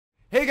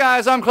Hey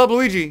guys, I'm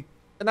ClubLuigi.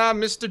 And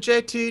I'm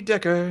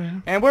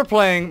MrJTDekker. And we're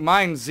playing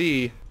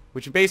MineZ,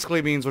 which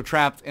basically means we're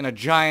trapped in a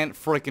giant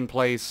freaking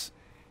place.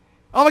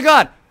 Oh my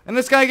god! And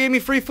this guy gave me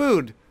free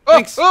food.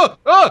 Thanks. Wait,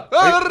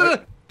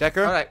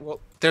 Dekker? Alright,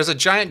 well, there's a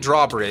giant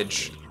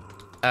drawbridge.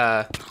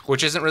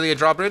 Which isn't really a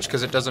drawbridge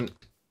because it doesn't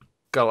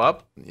go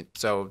up.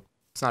 So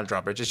it's not a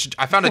drawbridge.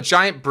 I found a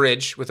giant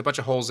bridge with a bunch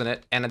of holes in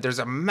it, and there's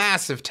a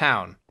massive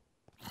town.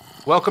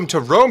 Welcome to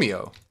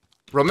Romero.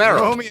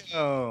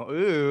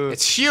 Ooh.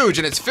 It's huge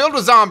and it's filled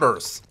with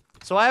zombies.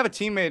 So I have a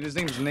teammate, his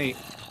name's Nate.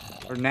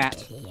 Or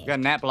Nat. We got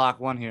Nat Block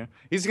 1 here.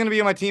 He's gonna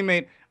be my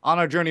teammate on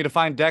our journey to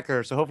find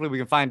Dekker, so hopefully we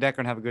can find Dekker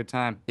and have a good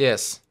time.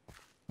 Yes.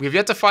 We've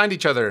yet to find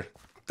each other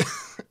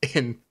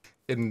in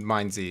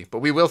MineZ, but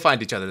we will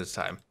find each other this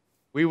time.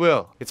 We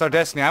will. It's our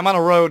destiny. I'm on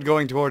a road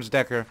going towards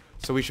Dekker,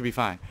 so we should be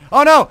fine.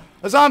 Oh no!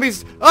 The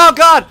zombies! Oh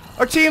god!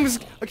 Our team's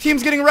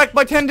getting wrecked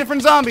by 10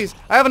 different zombies!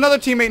 I have another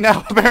teammate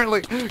now,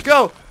 apparently.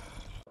 Go!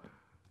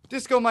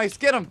 Disco mice,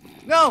 get him!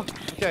 No!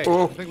 Okay,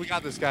 I think we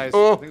got this, guys.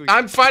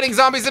 I'm fighting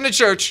zombies in a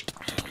church!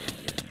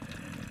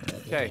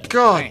 Okay.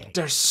 God, bang.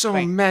 there's so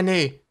Bang.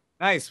 many.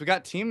 Nice, we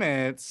got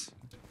teammates.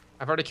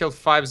 I've already killed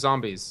 5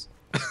 zombies.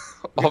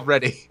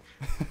 Already.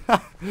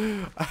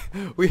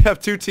 We have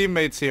 2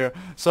 teammates here,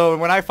 so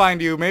when I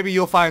find you, maybe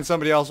you'll find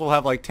somebody else. We'll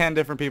have like 10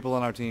 different people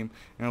on our team,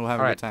 and we'll have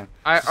a good time.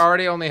 I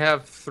already only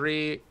have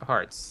 3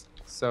 hearts,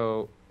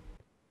 so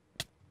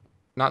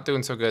not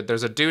doing so good.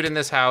 There's a dude in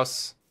this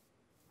house,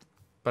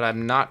 but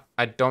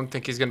I don't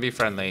think he's gonna be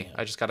friendly.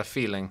 I just got a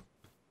feeling.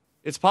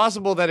 It's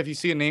possible that if you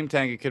see a name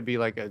tag, it could be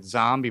like a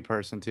zombie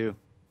person too.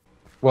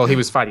 Well, he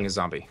was fighting a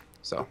zombie,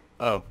 so.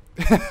 Oh.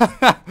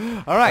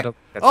 All right.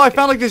 I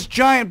found like this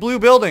giant blue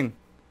building.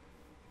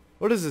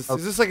 What is this?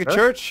 Is this like a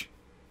church?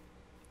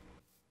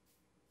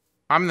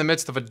 I'm in the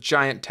midst of a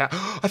giant town.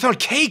 I found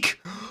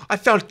cake! I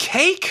found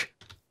cake!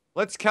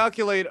 Let's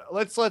calculate.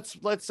 Let's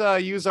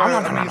use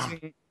our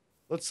amazing.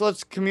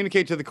 Let's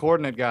communicate to the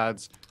coordinate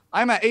gods.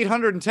 I'm at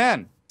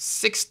 810.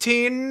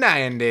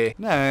 1690.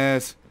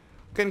 Nice.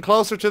 Getting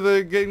closer.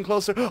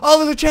 Oh,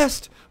 there's a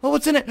chest. Oh,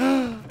 what's in it?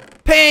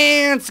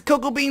 Pants,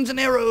 cocoa beans, and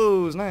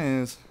arrows.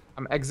 Nice.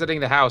 I'm exiting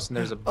the house and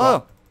there's a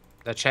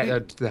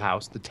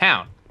the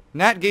town.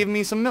 Nat gave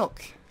me some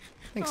milk.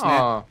 Thanks,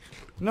 Nat.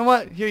 You know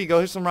what? Here you go.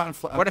 Here's some rotten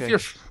flesh. What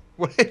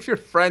if your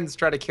friends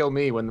try to kill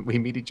me when we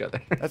meet each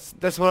other?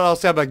 That's what I'll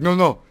say. I'm like,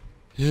 no.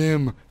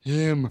 Him,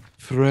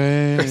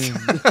 friend.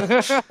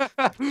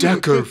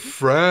 Dekker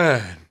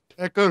friend.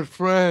 Dekker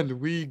friend.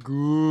 We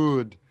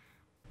good.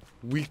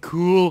 We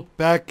cool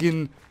back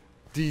in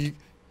the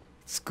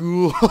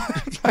school.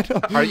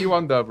 Are you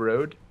on the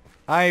road?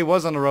 I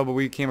was on the road, but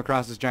we came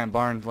across this giant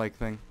barn-like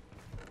thing.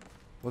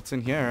 What's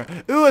in here?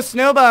 Ooh, a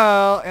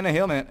snowball and a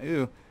helmet.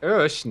 Ooh.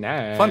 Oh,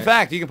 snap. Fun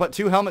fact, you can put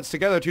 2 helmets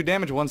together, 2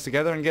 damaged ones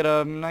together, and get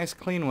a nice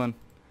clean one.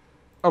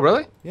 Oh,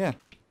 really? Yeah.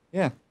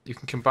 Yeah. You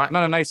can combine.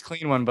 Not a nice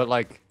clean one, but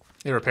like...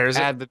 It repairs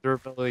it? Add the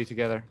durability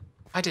together.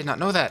 I did not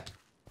know that.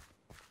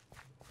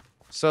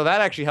 So that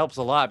actually helps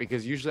a lot,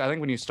 because usually, I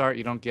think when you start,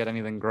 you don't get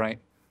anything great.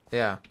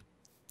 Yeah.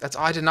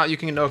 I did not, you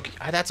can know.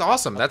 That's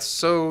awesome. That's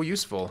so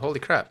useful. Holy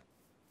crap.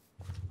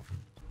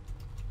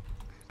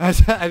 I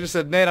just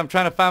said, Nate, I'm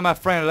trying to find my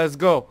friend. Let's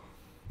go.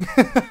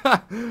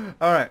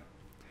 Alright.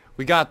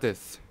 We got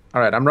this.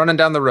 Alright, I'm running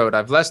down the road.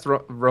 I've left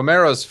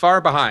Romero's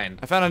far behind.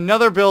 I found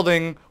another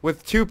building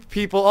with 2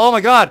 people. Oh my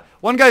god!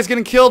 One guy's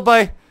getting killed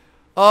by...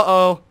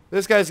 Uh-oh.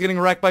 This guy's getting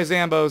wrecked by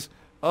Zambos.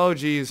 Oh,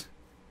 jeez.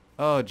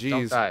 Oh, jeez.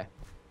 Don't die.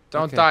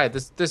 Don't die.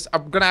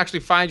 I'm gonna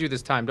actually find you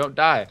this time. Don't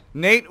die.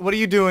 Nate, what are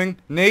you doing?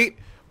 Nate,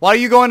 why are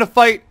you going to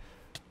fight?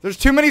 There's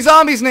too many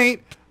zombies,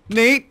 Nate!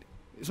 Nate!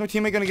 Is my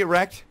teammate gonna get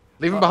wrecked?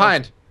 Leave him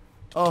behind.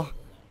 Oh.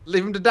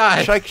 Leave him to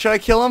die. Should I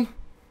kill him?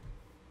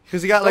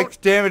 Because he got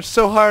like damaged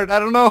so hard. I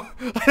don't know.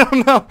 I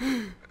don't know.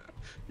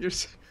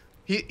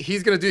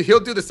 He'll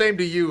do the same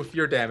to you if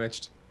you're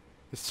damaged.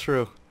 It's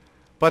true.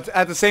 But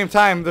at the same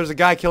time, there's a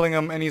guy killing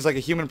him and he's like a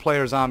human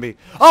player zombie.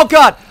 Oh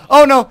god!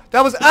 Oh no!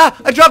 That was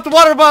I dropped the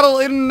water bottle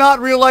in not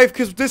real life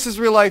because this is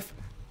real life.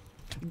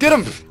 Get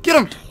him! Get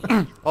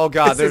him! Oh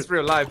god, this is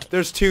real life.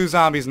 There's 2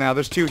 zombies now.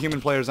 There's 2 human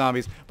player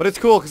zombies. But it's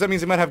cool because that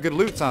means they might have good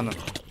loots on them.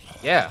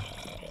 Yeah.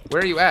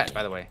 Where are you at,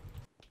 by the way?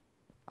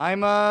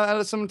 I'm out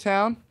of some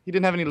town. He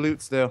didn't have any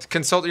loots though.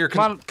 Consult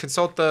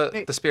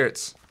the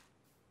spirits.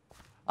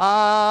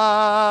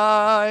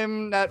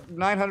 I'm at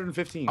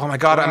 915. Oh my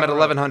god, I'm at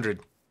 1100.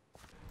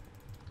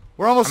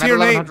 We're almost here,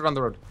 Nate. On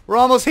the road. We're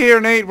almost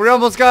here, Nate. We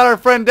almost got our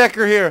friend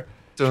Dekker here.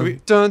 Should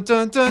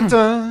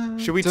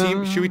we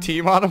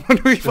team on him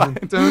when we find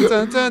him?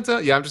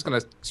 Yeah, I'm just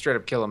gonna straight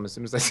up kill him as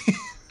soon as I see him.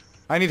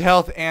 I need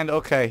health and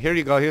okay, here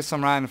you go. Here's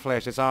some rotten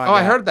flesh. It's all I got. I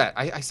got. heard that.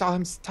 I saw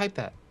him type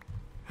that.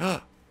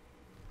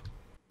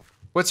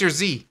 What's your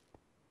Z?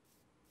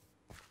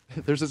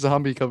 There's a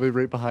zombie coming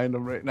right behind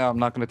him right now. I'm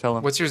not gonna tell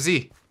him. What's your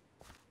Z?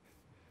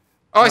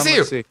 Oh, I see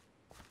you. See.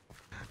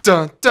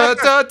 Dun dun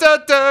dun dun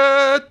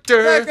dun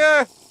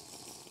dun.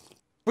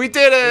 We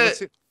did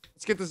it.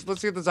 Let's get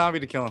the zombie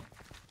to kill him.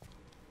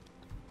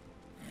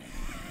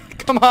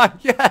 Come on,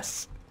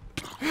 yes.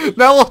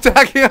 Now we'll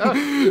attack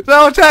him.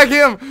 Now attack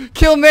him.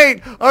 Kill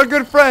Nate, our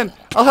good friend.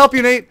 I'll help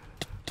you, Nate.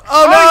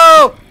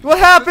 Oh no! What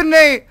happened,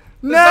 Nate?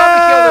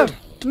 No!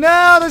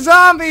 No, the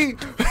zombie!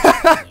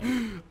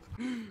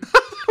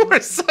 We're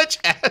such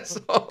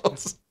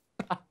assholes.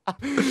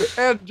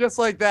 And just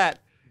like that,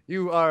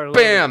 you are.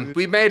 Bam!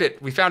 We made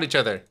it. We found each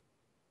other.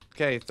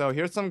 Okay, so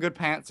here's some good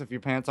pants if your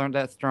pants aren't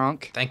that strong.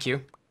 Thank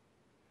you.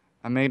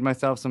 I made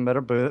myself some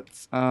better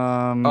boots.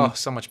 Oh,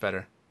 so much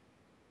better.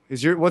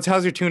 How's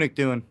your tunic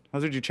doing?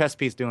 How's your chest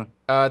piece doing?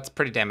 It's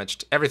pretty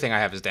damaged. Everything I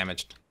have is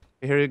damaged.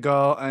 Here you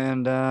go,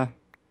 and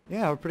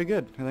yeah, we're pretty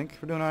good. I think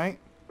we're doing all right.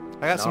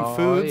 I got some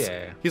foods.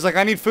 Yeah. He's like,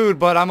 I need food,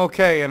 but I'm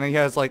okay, and he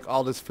has like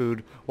all this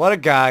food. What a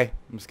guy!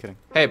 I'm just kidding.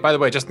 Hey, by the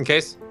way, just in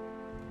case.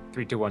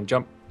 3, 2, 1,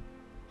 jump.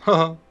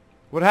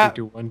 What happened?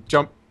 3, 2, 1,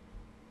 jump.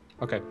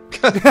 Okay.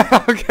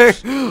 Okay.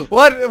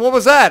 What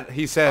was that?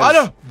 He says. I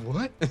don't.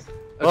 What? Okay.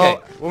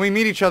 Well, when we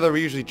meet each other,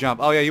 we usually jump.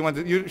 Oh yeah,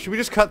 should we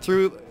just cut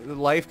through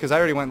life? Because I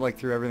already went like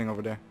through everything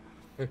over there.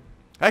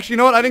 Actually, you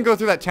know what? I didn't go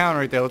through that town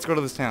right there. Let's go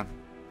to this town.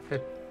 Hey.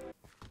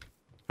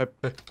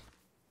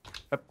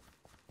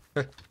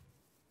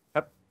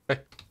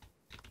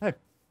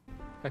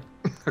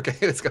 Okay,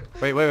 let's go.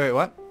 Wait,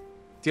 what?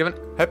 Do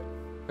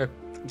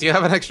you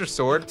have an extra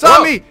sword?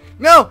 Zombie! Whoa!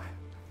 No!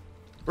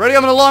 Ready?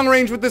 I'm in a long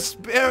range with this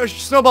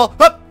snowball.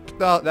 Hup!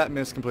 Oh, that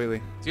missed completely.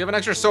 Do you have an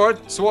extra sword?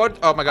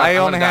 Oh my god! I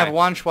only have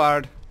one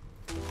sword.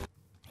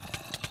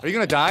 Are you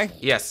gonna die?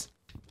 Yes.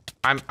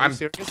 I'm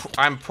serious?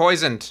 I'm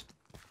poisoned.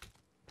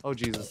 Oh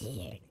Jesus!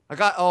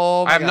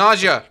 Oh my I have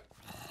nausea.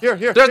 Here.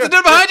 There's the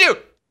dude behind you.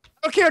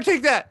 Okay, I'll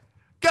take that.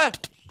 God.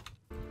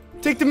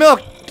 Take the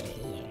milk.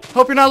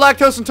 Hope you're not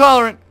lactose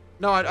intolerant.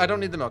 No, I don't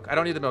need the milk. I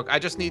don't need the milk. I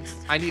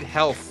need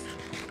health.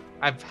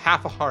 I have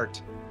half a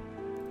heart.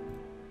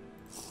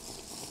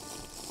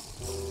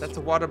 That's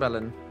a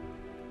watermelon.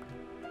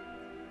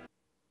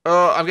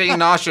 Oh, I'm getting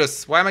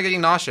nauseous. Why am I getting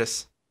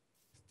nauseous?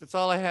 That's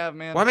all I have,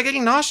 man. Why am I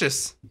getting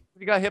nauseous?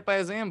 You got hit by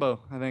a Zambo,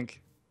 I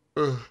think.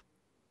 Ugh.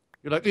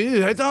 You're like, ew,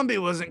 that zombie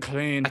wasn't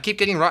clean. I keep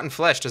getting rotten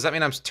flesh. Does that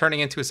mean I'm turning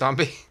into a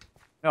zombie?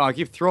 No, I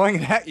keep throwing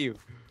it at you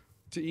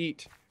to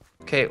eat.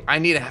 Okay, I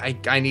need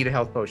a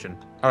health potion.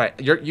 All right,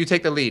 you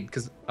take the lead,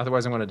 because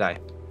otherwise I'm gonna die.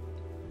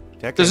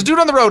 There's a dude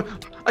on the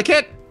road. I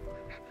can't.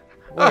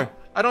 Where?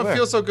 I don't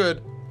feel so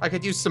good. I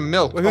could use some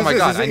milk. Wait, oh my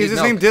god, is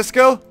his name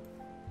Disco?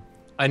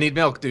 I need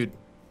milk, dude.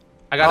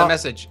 I got a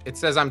message. It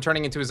says I'm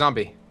turning into a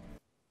zombie.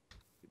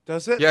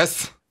 Does it?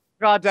 Yes.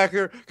 God,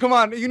 Dekker, come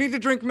on. You need to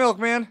drink milk,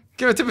 man.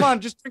 Give it to me. Come on,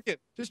 just drink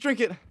it. Just drink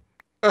it.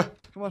 Come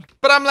on.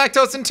 But I'm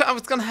lactose intolerant. I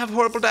was gonna have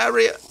horrible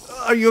diarrhea.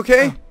 Are you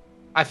okay?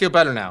 I feel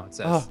better now. It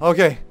says. Oh,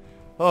 okay.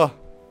 Oh,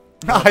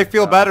 I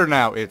feel better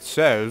now. It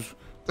says.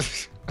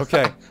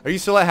 Okay. Are you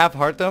still at half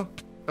heart though?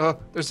 Oh,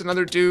 there's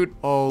another dude.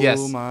 Oh yes.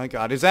 my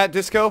god. Is that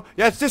Disco?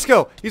 Yeah, it's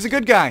Disco. He's a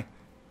good guy.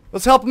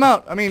 Let's help him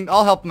out. I mean,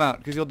 I'll help him out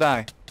because you'll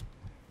die.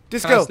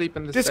 Disco. Can I sleep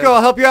in this Disco, bed?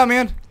 I'll help you out,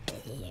 man.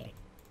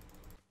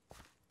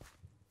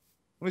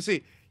 Let me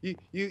see.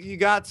 You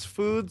got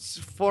foods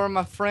for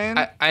my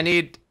friend? I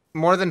need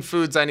more than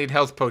foods. I need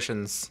health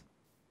potions.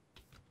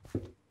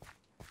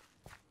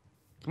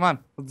 Come on,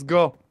 let's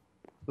go.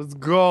 Let's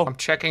go. I'm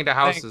checking the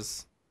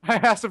houses. I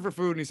asked him for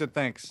food and he said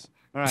thanks.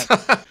 All right.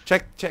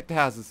 check the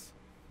houses.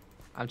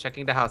 I'm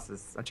checking the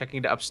houses. I'm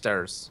checking the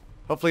upstairs.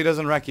 Hopefully he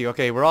doesn't wreck you.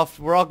 Okay, we're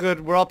all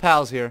good. We're all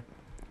pals here.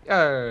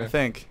 I Yeah.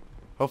 think.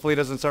 Hopefully he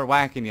doesn't start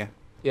whacking you.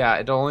 Yeah,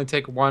 it'll only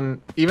take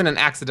one, even an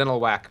accidental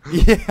whack.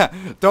 Yeah,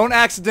 don't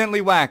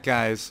accidentally whack,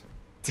 guys.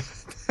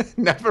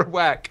 Never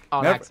whack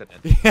on Never.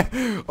 accident.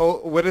 Yeah.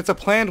 Oh, when it's a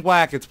planned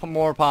whack, it's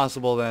more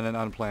possible than an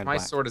unplanned My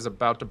whack. sword is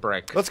about to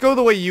break. Let's go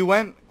the way you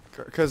went,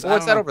 because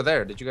What's that over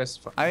there? Did you guys?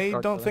 I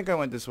don't think I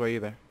went this way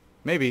either.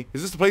 Maybe.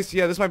 Is this the place?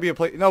 Yeah, this might be a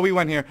place. No, we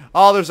went here.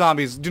 Oh, there's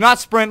zombies. Do not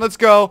sprint. Let's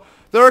go.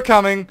 They're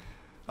coming.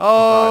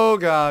 Oh,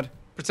 God.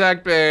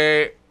 Protect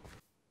me.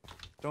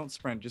 Don't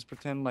sprint. Just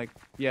pretend like,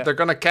 yeah. They're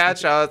gonna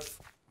catch us.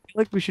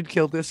 Like we should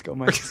kill Disco,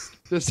 Mike.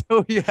 Just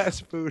so he has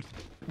food.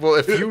 Well,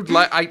 if you'd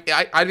like,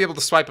 I'd be able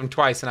to swipe him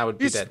twice and I would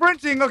be He's dead.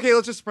 sprinting. Okay,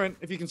 let's just sprint.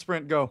 If you can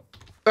sprint, go.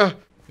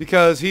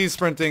 Because he's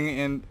sprinting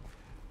and...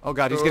 Oh,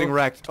 God, he's getting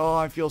wrecked. Oh,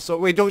 I feel so...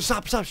 Wait, don't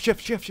stop.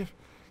 Shift.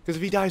 Because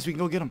if he dies, we can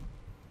go get him.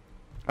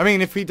 I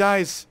mean, if he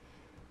dies,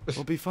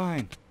 we'll be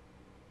fine.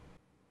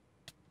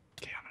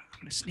 Okay, I'm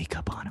gonna sneak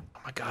up on him. Oh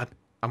my God,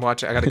 I'm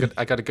watching.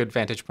 I got a good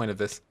vantage point of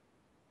this.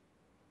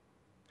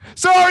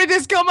 Sorry,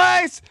 Disco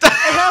Mice! I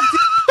have to...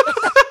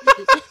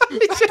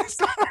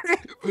 Sorry.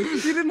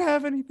 He didn't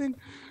have anything.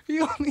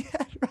 He only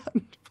had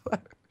rotten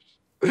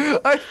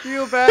flesh. I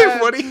feel bad.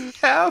 What do you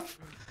have?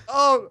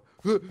 Oh,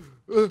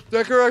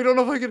 Dekker, I don't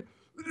know if I can...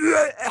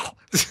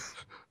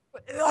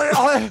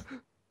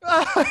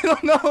 I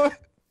don't know.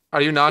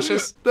 Are you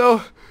nauseous?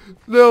 No.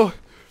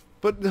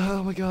 But,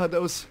 oh my God,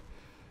 that was...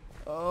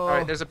 Oh.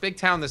 Alright, there's a big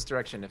town this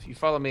direction. If you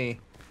follow me,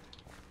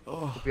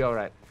 you'll be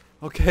alright.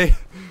 Okay.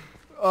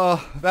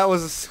 That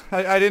was...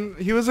 I didn't...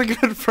 He was a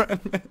good friend,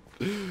 man.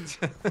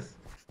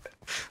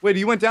 Wait,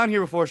 you went down here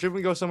before. Shouldn't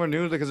we go somewhere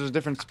new? Because there's a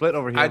different split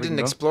over here. I didn't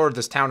explore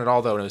this town at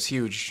all, though, and it was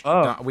huge.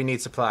 Oh. No, we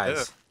need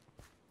supplies.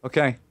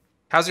 Okay.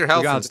 How's your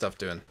health and stuff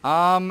doing?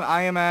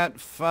 I am at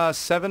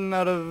 7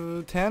 out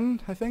of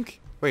 10, I think.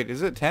 Wait,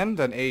 is it 10?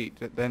 Then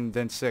 8,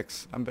 then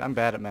 6. I'm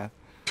bad at math.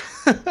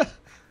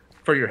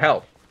 For your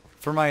health.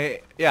 For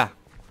my yeah.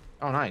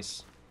 Oh,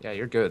 nice. Yeah,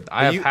 you're good.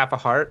 I have half a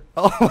heart.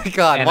 Oh my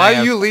God! Why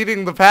are you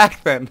leading the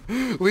pack then?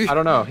 I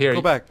don't know. Here,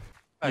 go back.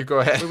 You go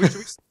ahead.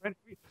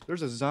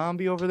 There's a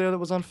zombie over there that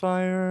was on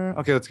fire.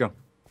 Okay, let's go.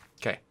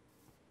 Okay.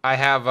 I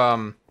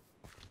have.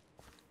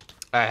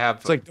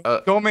 It's like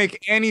don't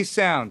make any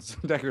sounds,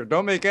 Dekker.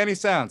 Don't make any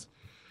sounds.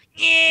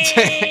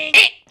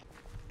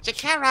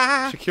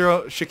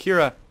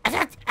 Shakira.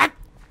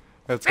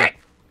 Let's go.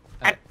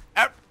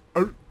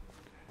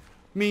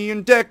 Me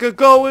and Dekker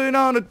going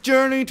on a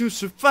journey to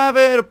survive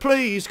at a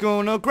place.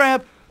 Gonna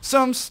grab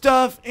some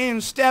stuff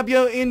and stab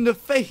you in the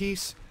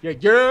face. Yeah,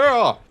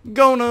 yeah.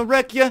 Gonna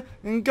wreck you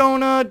and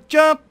gonna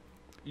jump.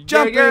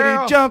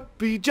 Jumpity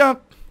jumpy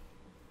jump.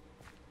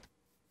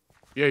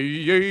 Yeah.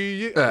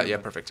 Yeah,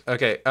 perfect.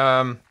 Okay.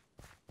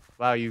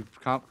 Wow, you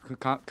Call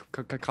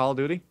of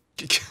Duty?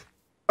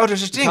 Oh,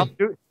 there's a thing.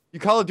 You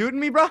Call of Duty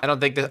me, bro? I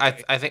don't think that.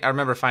 I think I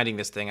remember finding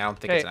this thing. I don't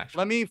think it's an actual.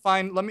 Let me.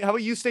 How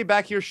about you stay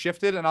back here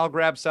shifted, and I'll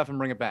grab stuff and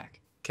bring it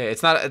back. Okay,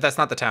 it's not. That's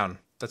not the town.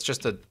 That's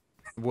just a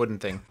wooden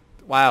thing.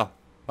 Wow,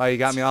 you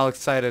got me all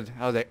excited.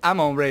 I was like, I'm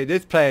gonna raid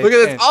this place. Look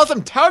at this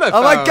awesome town I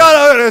found. Oh my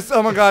God!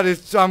 Oh my God!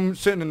 I'm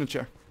sitting in the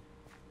chair.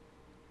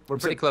 We're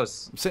pretty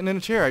close. I'm sitting in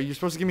a chair. You're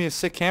supposed to give me a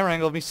sick camera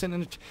angle of me sitting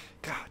in a chair.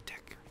 God,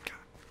 Dekker. God.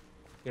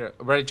 Here,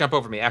 ready? Jump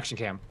over me. Action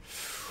cam.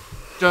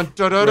 Dun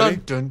dun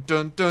dun dun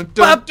dun dun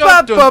Bop, dun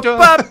bop, dun bop, dun.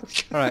 bop.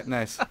 All right,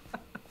 nice.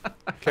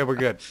 Okay, we're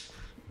good.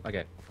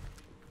 Okay.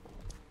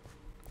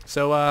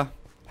 So,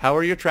 how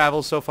are your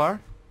travels so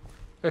far?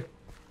 Oh,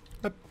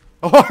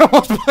 I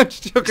almost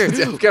punched you. Okay.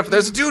 Careful.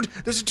 There's a dude.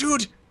 There's a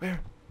dude.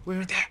 Where?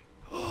 Right there.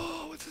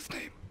 Oh, what's his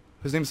name?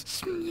 His name's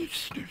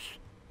Snooze.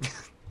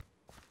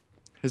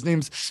 His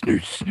name's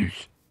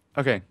Snooze.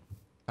 Okay.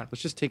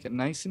 Let's just take it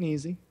nice and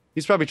easy.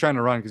 He's probably trying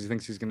to run because he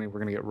thinks we're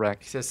gonna get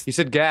wrecked. He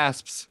said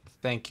gasps.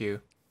 Thank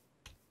you.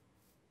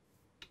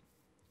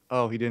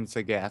 Oh, he didn't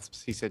say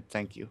gasps. He said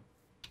thank you.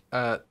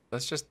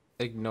 Let's just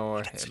ignore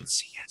him.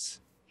 See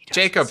us.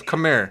 Jacob,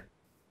 come here.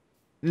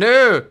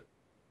 No.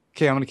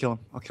 Okay, I'm gonna kill him.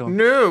 I'll kill him.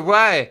 No,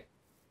 why?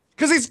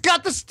 Because he's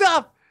got the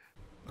stuff.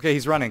 Okay,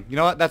 he's running. You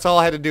know what? That's all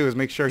I had to do is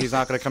make sure he's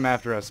not gonna come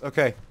after us.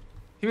 Okay.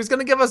 He was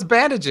gonna give us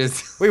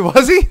bandages. Wait,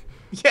 was he?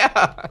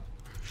 Yeah.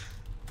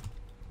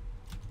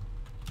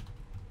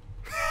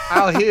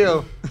 I'll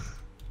heal.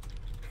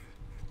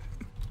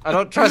 I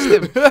don't trust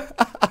him.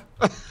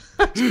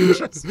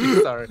 Trust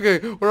me, sorry. Okay,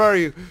 where are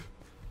you?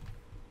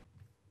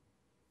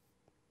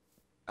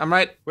 I'm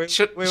right. Wait,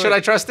 should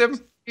I trust him?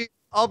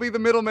 I'll be the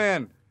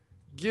middleman.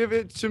 Give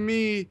it to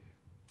me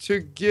to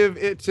give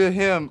it to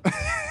him.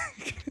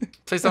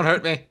 Please don't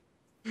hurt me.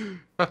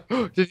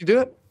 Did you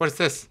do it? What is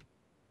this?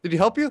 Did he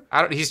help you?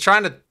 I don't. He's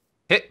trying to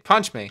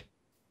punch me.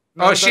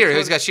 No, oh, shears.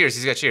 He's got shears.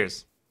 He's got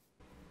shears.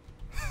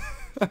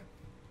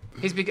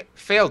 He's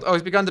failed. Oh,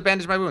 he's begun to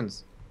bandage my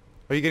wounds.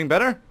 Are you getting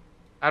better?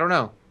 I don't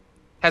know.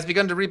 Has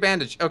begun to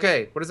rebandage.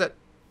 Okay, what is that?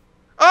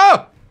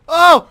 Oh!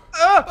 Oh!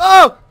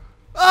 Oh!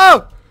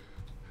 Oh!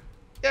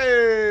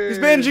 Yay! He's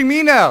bandaging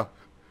me now.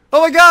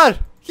 Oh my God!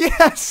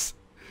 Yes!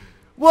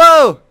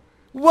 Whoa!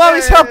 Whoa! Yay!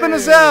 He's helping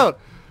us out.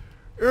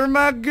 You're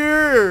my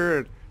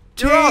girl.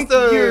 You're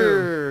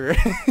awesome.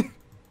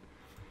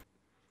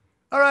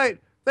 All right.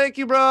 Thank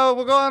you, bro.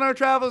 We'll go on our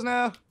travels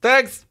now.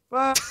 Thanks.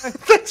 Bye.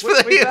 Thanks for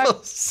the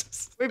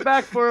heals. Wait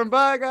back for him.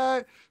 Bye,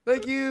 guy.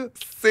 Thank you.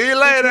 See you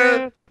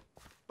later.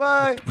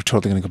 Bye. We're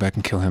totally gonna go back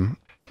and kill him.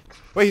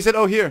 Wait, he said,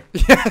 "Oh, here."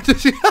 Yeah.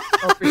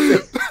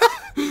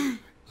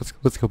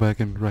 Let's go back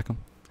and wreck him.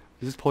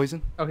 Is this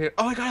poison? Oh, here.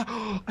 Oh, I got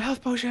a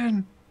health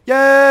potion.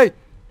 Yay!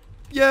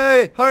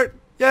 Yay! Heart!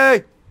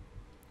 Yay!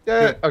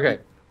 Yay! Okay.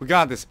 We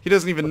got this. He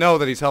doesn't even know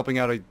that he's helping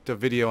out a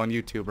video on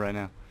YouTube right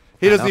now.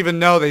 He doesn't even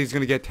know that he's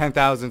gonna get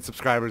 10,000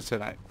 subscribers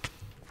tonight.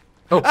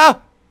 Oh!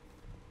 Ah!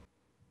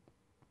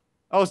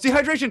 Oh, it's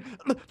dehydration.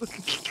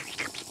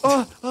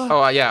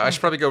 Oh, yeah. I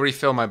should probably go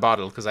refill my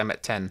bottle because I'm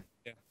at 10.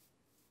 Yeah.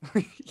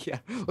 Yeah.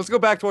 Let's go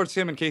back towards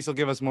him in case he'll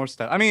give us more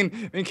stuff. I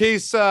mean, in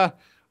case our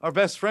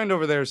best friend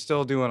over there is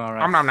still doing all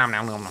right.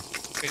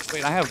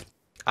 Wait, I have.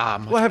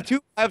 Well, I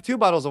have two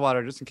bottles of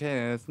water just in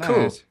case. Nice.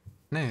 Cool.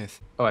 Nice.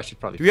 Oh, I should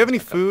probably. Do we have any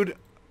food?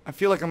 I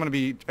feel like I'm gonna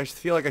be. I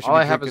feel like I should. All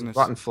be I have is this.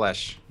 rotten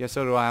flesh. Yeah,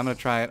 so do I. I'm gonna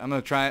try it.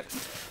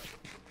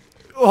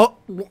 Oh.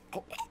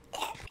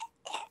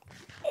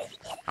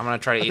 I'm gonna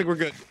try to I think we're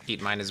good.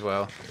 Eat mine as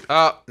well.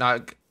 Oh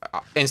no!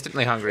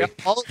 Instantly hungry.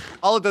 Yeah,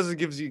 all it does is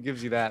gives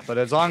you that. But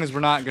as long as we're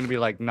not gonna be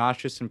like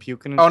nauseous and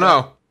puking. And oh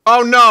stuff. No!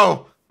 Oh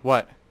no!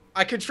 What?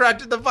 I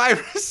contracted the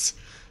virus.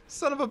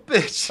 Son of a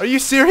bitch. Are you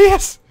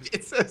serious?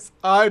 It says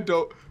I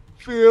don't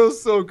feel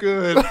so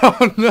good.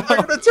 Oh no!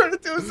 I'm gonna turn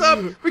it to us up.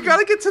 We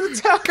gotta get to the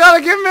town.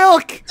 Gotta get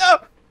milk. No.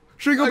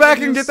 Should we go back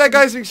and get that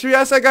guy? Should we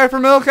ask that guy for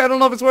milk? I don't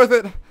know if it's worth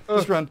it.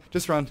 Just run.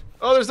 Just run.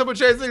 Oh, there's someone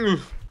chasing.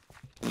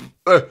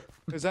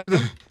 Is that?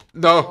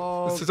 No.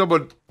 Oh. This is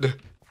someone.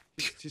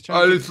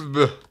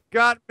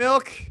 Got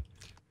milk.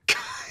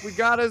 We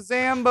got a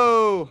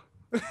Zambo.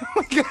 We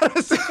got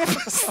a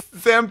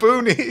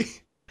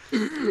Zamboni.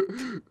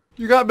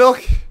 You got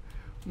milk?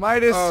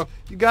 Midas, Oh,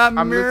 you got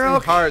I'm losing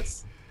milk?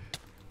 hearts.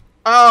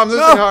 Oh, I'm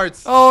losing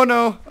hearts. Oh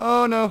no,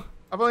 oh no.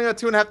 I've only got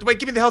 2.5. Wait,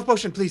 give me the health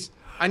potion, please.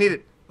 I need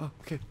it. Oh,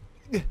 okay.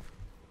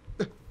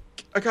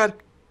 I got it.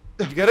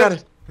 Did you get got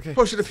it? Okay.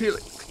 Potion of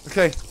healing.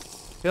 Okay.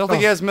 I don't think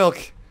he has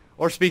milk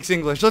or speaks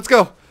English. Let's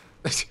go.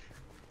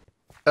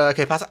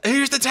 Okay, pass.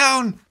 Here's the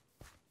town.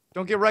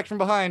 Don't get wrecked from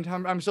behind.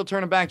 I'm still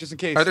turning back just in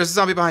case. Alright, there's a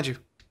zombie behind you.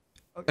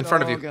 In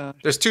front of you. Gosh.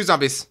 There's 2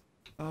 zombies.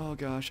 Oh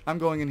gosh, I'm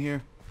going in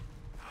here.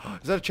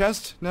 Is that a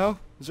chest? No?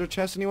 Is there a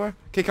chest anywhere?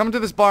 Okay, come into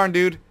this barn,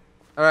 dude.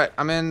 Alright,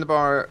 I'm in the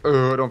bar.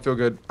 Oh, I don't feel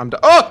good. I'm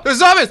done. Oh, there's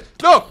zombies!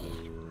 No!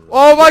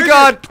 Oh my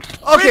god!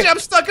 Okay, Luigi, I'm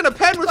stuck in a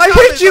pen with I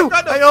zombies. hit you!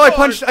 I've got no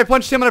I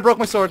punched him and I broke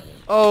my sword.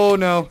 Oh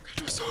no.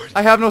 No sword.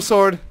 I have no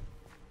sword.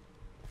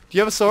 Do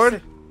you have a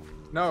sword?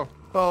 No.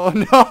 Oh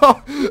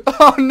no!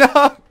 Oh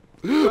no!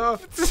 No.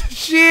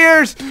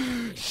 Shears!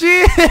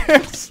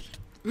 Shears!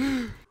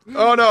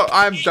 Oh no,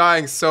 I'm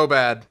dying so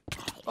bad.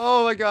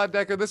 Oh my god,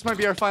 Dekker, this might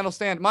be our final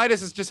stand.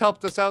 Midas has just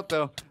helped us out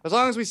though. As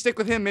long as we stick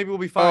with him, maybe we'll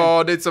be fine. Oh,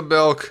 I need some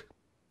milk.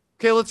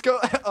 Okay, let's go.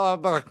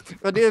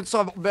 I need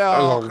some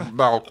milk.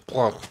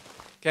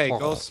 Okay,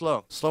 go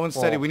slow. Slow and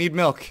steady. We need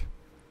milk.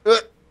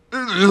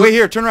 Wait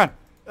here, turn around.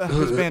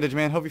 Here's a bandage,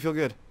 man. Hope you feel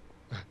good.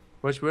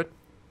 Which wood?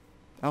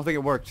 I don't think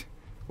it worked.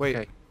 Wait.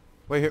 Okay.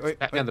 Wait here. Wait.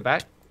 Pat me on the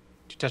back.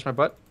 Did you touch my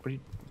butt? What are you?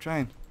 I'm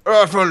trying.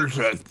 Little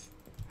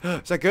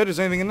Is that good? Is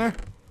there anything in there?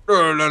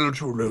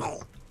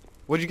 tunic.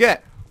 What'd you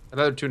get?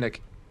 Another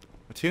tunic.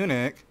 A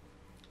tunic.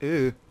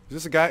 Ew. Is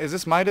this a guy? Is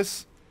this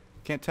Midas?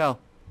 Can't tell.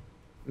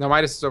 No,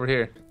 Midas is over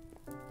here.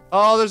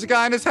 Oh, there's a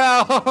guy in his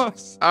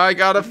house. I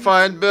gotta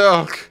find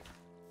milk.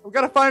 We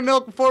gotta find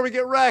milk before we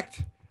get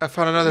wrecked. I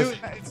found another.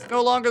 It's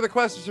no longer the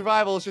quest for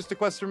survival. It's just a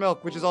quest for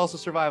milk, which is also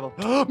survival.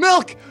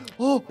 Milk!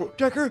 Oh,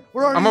 Dekker,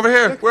 where are you? I'm over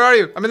here. Dekker? Where are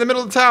you? I'm in the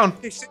middle of the town.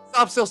 Okay,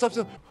 stop still, stop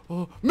still.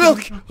 Oh, milk!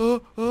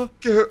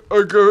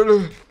 I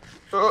gotta.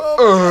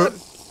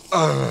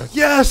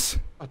 Yes!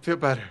 I feel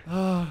better.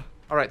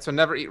 Alright, so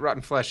never eat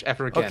rotten flesh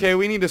ever again. Okay,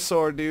 we need a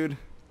sword, dude.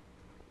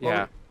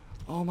 Yeah.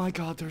 Oh my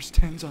god, there's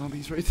 10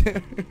 zombies right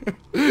there.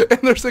 And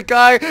there's a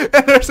guy,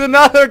 and there's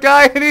another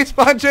guy, and he's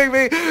punching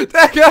me.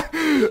 That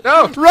guy.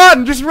 No!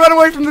 Run! Just run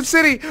away from the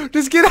city.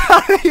 Just get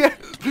out of here.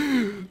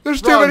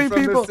 There's too many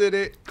people.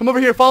 Come over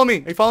here, follow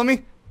me. Are you following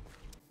me?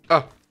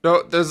 Oh,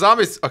 no, there's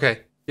zombies. Okay.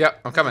 Yeah,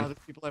 I'm coming. Oh, there's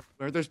people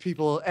everywhere. There's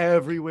people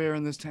everywhere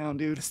in this town,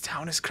 dude. This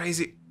town is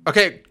crazy.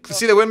 Okay,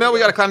 see the windmill? We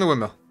gotta climb the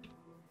windmill.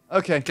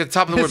 Okay. Get to the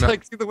top of the It's windmill.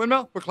 like, see the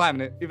windmill? We're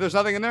climbing it. If there's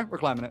nothing in there, we're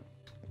climbing it.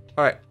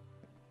 Alright.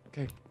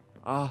 Okay.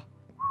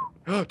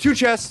 2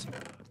 chests.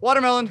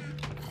 Watermelon.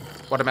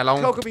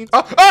 Watermelon. Cocoa beans.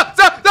 Oh,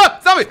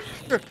 zombie!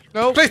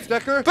 No, Please,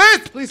 Dekker.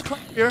 please! Please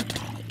climb here.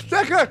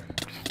 Dekker!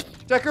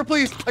 Dekker,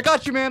 please. I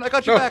got you, man. I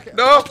got you No, back.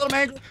 no. I'm a little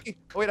angry. Oh,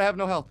 wait, I have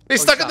no health.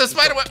 He's Oh, stuck in the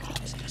stopped. spider web.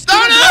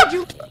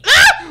 No!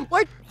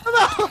 Wait, come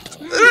out.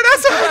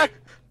 That's Back.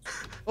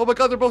 Oh my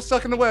god, they're both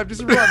stuck in the web.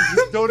 Just run.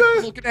 Just don't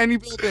look at any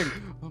building.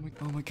 Oh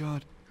my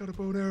god. Got a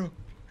bow and arrow.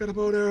 Got a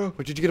bow and arrow.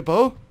 What, did you get a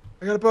bow?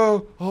 I got a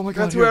bow. Oh my I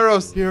god. got 2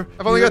 arrows. Here.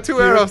 I've only got 2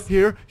 here, arrows.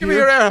 Here. Give me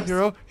your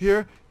arrows.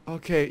 Here.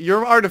 Okay,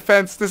 you're our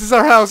defense. This is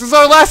our house. This is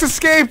our last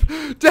escape.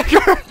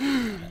 Dekker.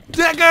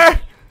 Dekker.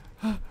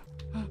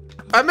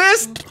 I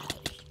missed.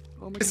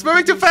 Oh my It's god.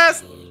 moving too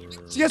fast.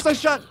 Yes, I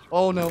shot.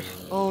 Oh no.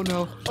 Oh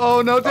no.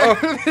 Oh no,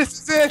 Dekker. This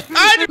is it.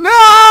 I-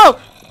 No!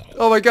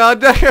 Oh my god,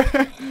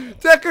 Dekker.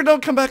 Dekker,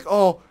 don't come back.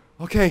 Oh,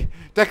 okay.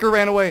 Dekker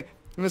ran away.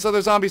 And this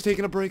other zombie's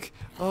taking a break.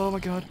 Oh my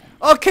god.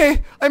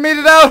 Okay, I made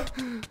it out.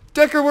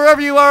 Dekker, wherever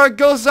you are,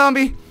 ghost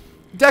zombie.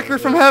 Dekker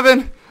from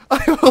heaven.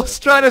 I will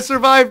try to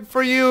survive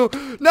for you.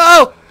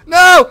 No!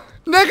 No!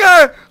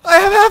 Dekker! I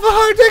have half a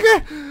heart,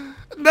 Dekker!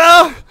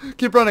 No!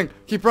 Keep running.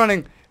 Keep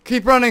running.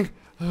 Keep running.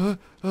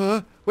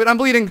 Wait, I'm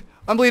bleeding.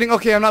 I'm bleeding.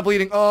 Okay, I'm not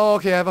bleeding. Oh,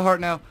 okay, I have a heart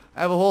now.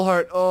 I have a whole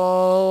heart.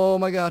 Oh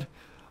my god.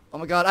 Oh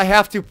my god, I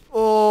have to.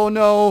 Oh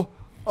no.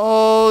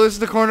 Oh, this is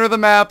the corner of the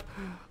map.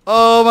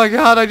 Oh my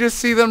god, I just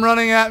see them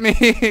running at me.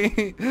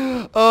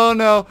 Oh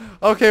no.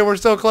 Okay, we're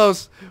so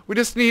close. We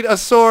just need a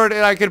sword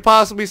and I could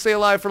possibly stay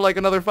alive for like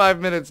another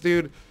 5 minutes,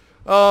 dude.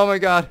 Oh my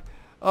god.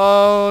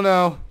 Oh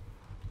no.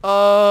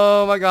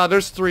 Oh my god,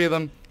 there's 3 of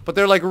them. But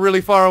they're like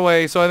really far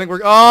away, so I think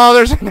we're... Oh,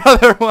 there's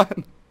another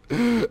one.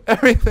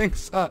 Everything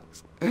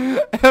sucks.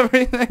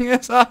 Everything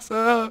is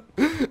awesome.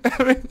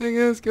 Everything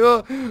is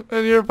cool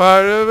when you're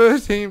part of a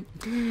team.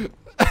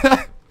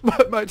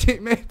 But my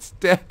teammate's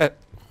dead.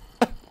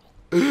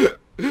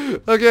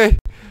 Okay.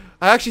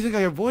 I actually think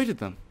I avoided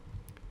them.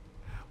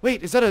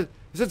 Wait, is that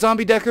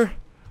zombie Dekker?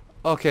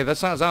 Okay,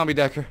 that's not zombie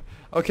Dekker.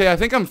 Okay, I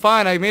think I'm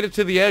fine. I made it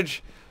to the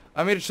edge.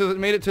 I made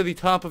it to the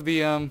top of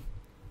the Oh,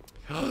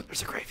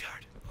 there's a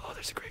graveyard. Oh,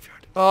 there's a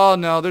graveyard. Oh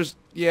no,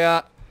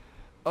 yeah.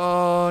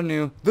 Oh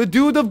no. The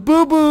dude of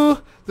boo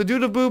boo. The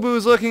dude of boo boo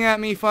is looking at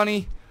me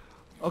funny.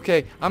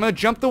 Okay, I'm gonna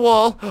jump the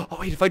wall. Oh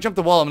wait, if I jump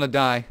the wall, I'm gonna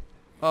die.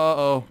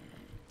 Uh-oh.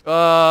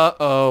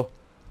 Uh-oh.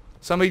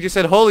 Somebody just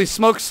said, holy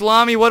smoke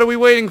salami, what are we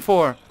waiting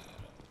for?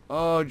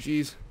 Oh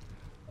jeez.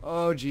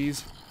 Oh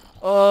jeez.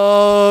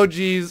 Oh,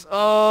 jeez.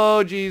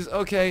 Oh, jeez.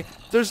 Okay.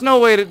 There's no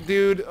way to,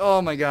 dude.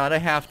 Oh, my God. I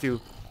have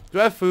to. Do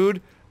I have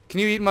food? Can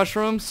you eat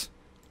mushrooms?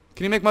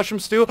 Can you make mushroom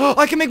stew? Oh,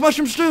 I can make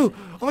mushroom stew.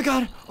 Oh, my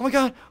God. Oh, my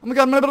God. Oh, my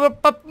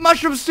God.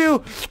 Mushroom stew.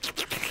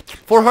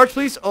 4 hearts,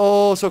 please.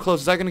 Oh, so close.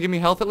 Is that going to give me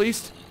health at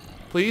least?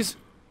 Please?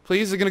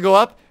 Please? Is it going to go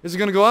up? Is it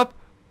going to go up?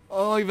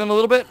 Oh, even a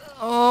little bit?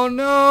 Oh,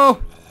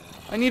 no.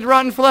 I need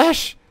rotten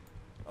flesh.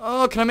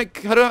 Oh, can I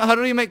make... How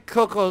do you make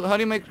cocoa? How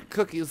do you make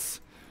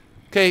cookies?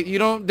 Okay, you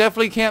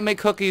definitely can't make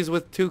cookies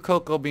with 2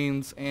 cocoa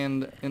beans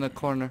and in a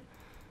corner.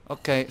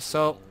 Okay,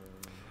 so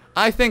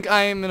I think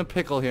I am in a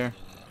pickle here.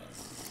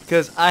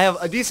 Because I have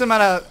a decent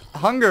amount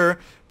of hunger,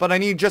 but I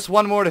need just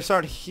 1 more to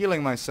start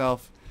healing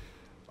myself.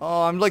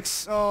 Oh,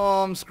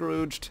 I'm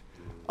Scrooged.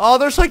 Oh,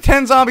 there's like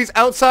 10 zombies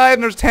outside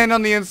and there's 10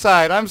 on the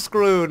inside. I'm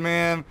screwed,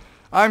 man.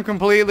 I'm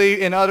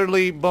completely and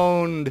utterly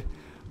boned.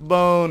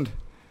 Boned.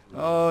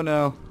 Oh,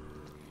 no.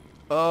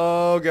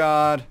 Oh,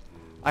 God.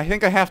 I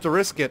think I have to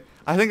risk it.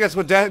 I think that's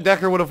what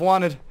Dekker would have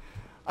wanted.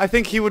 I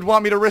think he would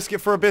want me to risk it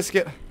for a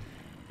biscuit.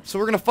 So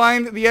we're going to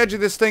find the edge of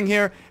this thing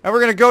here, and we're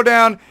going to go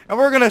down, and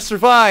we're going to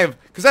survive.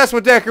 Because that's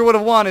what Dekker would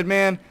have wanted,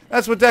 man.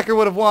 That's what Dekker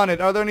would have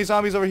wanted. Are there any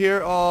zombies over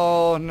here?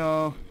 Oh,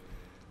 no.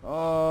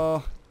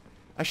 Oh.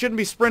 I shouldn't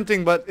be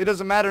sprinting, but it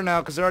doesn't matter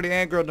now because they're already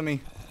aggroed to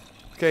me.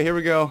 Okay, here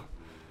we go.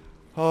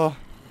 Oh.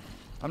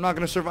 I'm not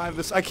going to survive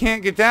this. I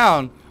can't get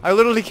down. I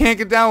literally can't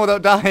get down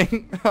without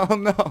dying. Oh,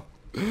 no.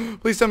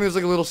 Please tell me there's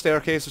like a little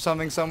staircase or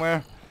something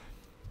somewhere.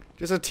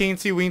 Just a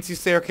teensy-weensy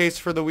staircase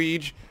for the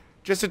Ouija.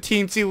 Just a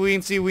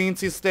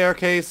teensy-weensy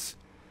staircase.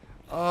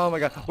 Oh my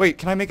God. Wait,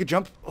 can I make a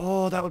jump?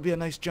 Oh, that would be a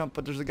nice jump,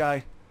 but there's a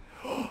guy.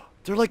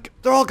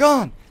 They're all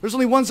gone. There's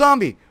only 1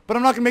 zombie, but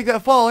I'm not going to make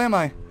that fall, am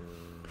I?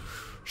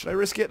 Should I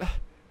risk it?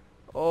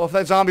 Oh, if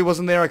that zombie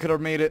wasn't there, I could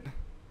have made it.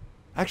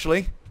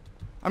 Actually,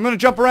 I'm going to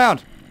jump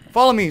around.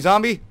 Follow me,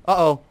 zombie.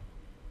 Uh-oh.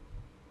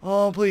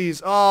 Oh,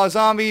 please. Oh,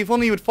 zombie, if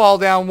only you would fall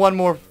down 1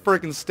 more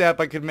freaking step,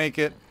 I could make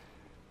it.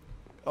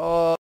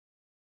 Oh,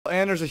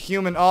 and there's a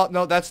human. Oh,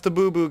 no, that's the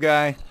boo-boo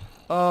guy.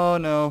 Oh,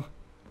 no.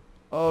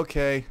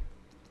 Okay.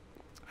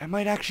 I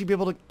might actually be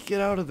able to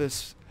get out of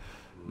this.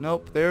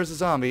 Nope, there's a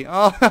zombie.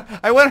 Oh,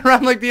 I went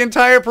around like the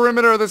entire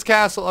perimeter of this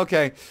castle.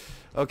 Okay.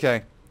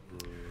 Okay.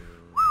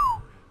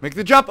 Make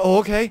the jump. Oh,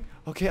 okay.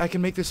 Okay, I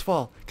can make this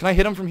fall. Can I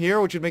hit him from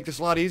here, which would make this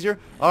a lot easier?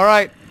 All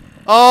right.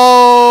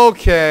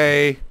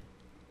 Okay.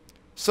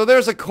 So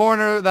there's a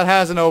corner that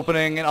has an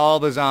opening, and all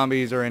the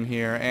zombies are in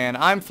here, and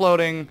I'm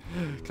floating.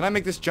 Can I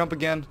make this jump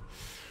again?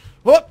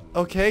 Whoop.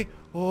 Okay.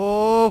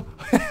 Oh.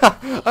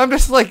 I'm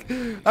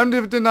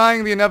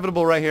denying the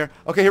inevitable right here.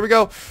 Okay, here we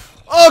go.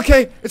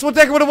 Okay, it's what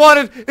Dekker would have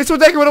wanted. It's what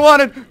Dekker would have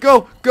wanted.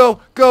 Go, go,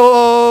 go.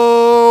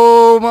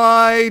 Oh,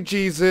 my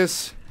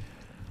Jesus.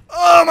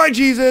 Oh, my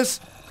Jesus.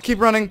 Keep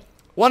running.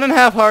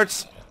 1.5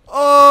 hearts.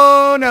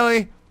 Oh,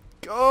 Nelly.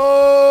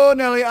 Oh,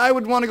 Nelly. I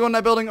would want to go in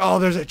that building. Oh,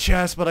 there's a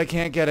chest, but I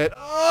can't get it.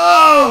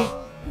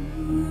 Oh.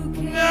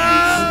 No.